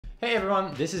Hey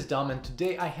everyone, this is Dom and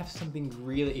today I have something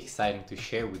really exciting to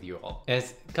share with you all.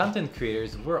 As content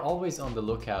creators, we're always on the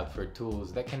lookout for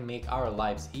tools that can make our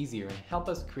lives easier and help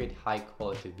us create high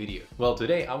quality video. Well,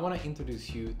 today I want to introduce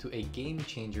you to a game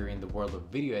changer in the world of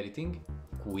video editing,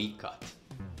 Kwicut.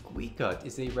 Kwicut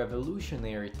is a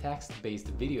revolutionary text-based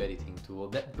video editing tool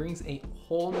that brings a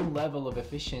whole new level of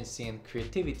efficiency and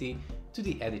creativity to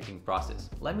the editing process.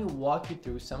 Let me walk you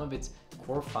through some of its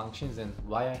core functions and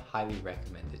why I highly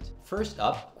recommend it. First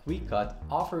up, Kwicut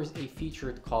offers a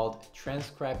feature called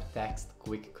Transcribe text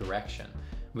quick correction.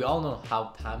 We all know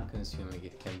how time-consuming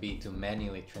it can be to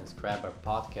manually transcribe our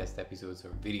podcast episodes or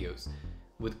videos.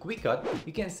 With Kwicut,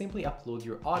 you can simply upload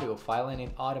your audio file and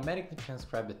it automatically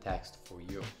transcribes the text for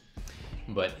you.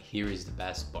 But here is the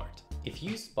best part. If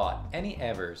you spot any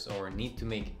errors or need to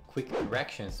make quick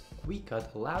corrections,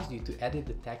 Kwicut allows you to edit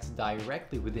the text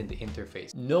directly within the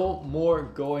interface. No more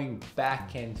going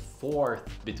back and forth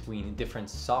between different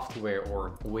software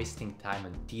or wasting time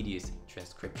on tedious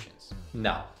transcriptions.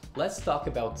 Now, let's talk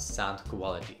about sound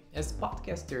quality. As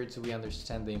podcasters, we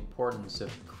understand the importance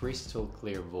of crystal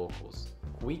clear vocals.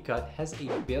 Kwicut has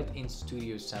a built-in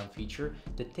studio sound feature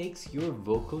that takes your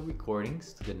vocal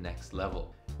recordings to the next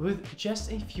level. With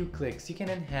just a few clicks, you can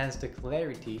enhance the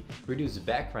clarity, reduce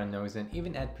background noise, and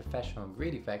even add professional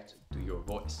grade effects to your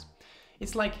voice.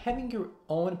 It's like having your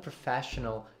own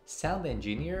professional sound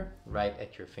engineer right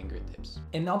at your fingertips.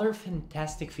 Another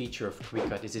fantastic feature of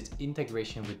Kwicut is its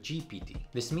integration with GPT.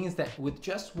 This means that with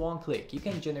just one click, you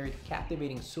can generate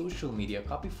captivating social media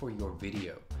copy for your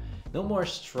video. No more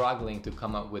struggling to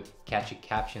come up with catchy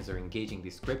captions or engaging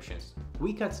descriptions.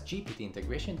 Kwikut's GPT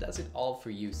integration does it all for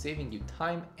you, saving you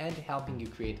time and helping you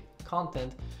create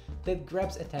content that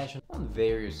grabs attention on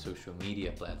various social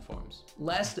media platforms.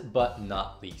 Last but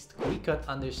not least, Kwicut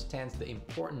understands the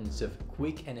importance of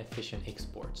quick and efficient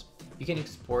exports. You can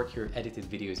export your edited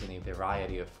videos in a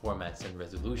variety of formats and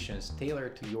resolutions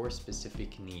tailored to your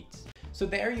specific needs. So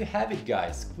there you have it,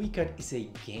 guys. Kwicut is a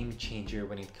game changer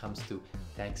when it comes to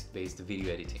text-based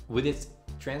video editing. With its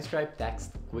Transcribe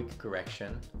text quick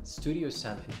correction, studio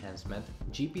sound enhancement,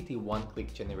 GPT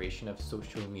one-click generation of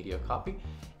social media copy,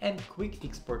 and quick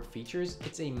export features,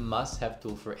 it's a must-have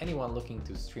tool for anyone looking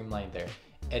to streamline their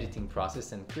editing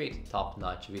process and create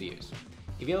top-notch videos.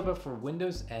 Available for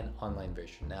Windows and online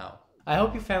version now. I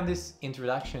hope you found this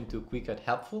introduction to Kwicut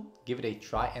helpful. Give it a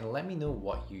try and let me know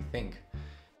what you think.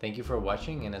 Thank you for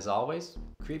watching, and as always,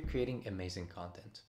 keep creating amazing content.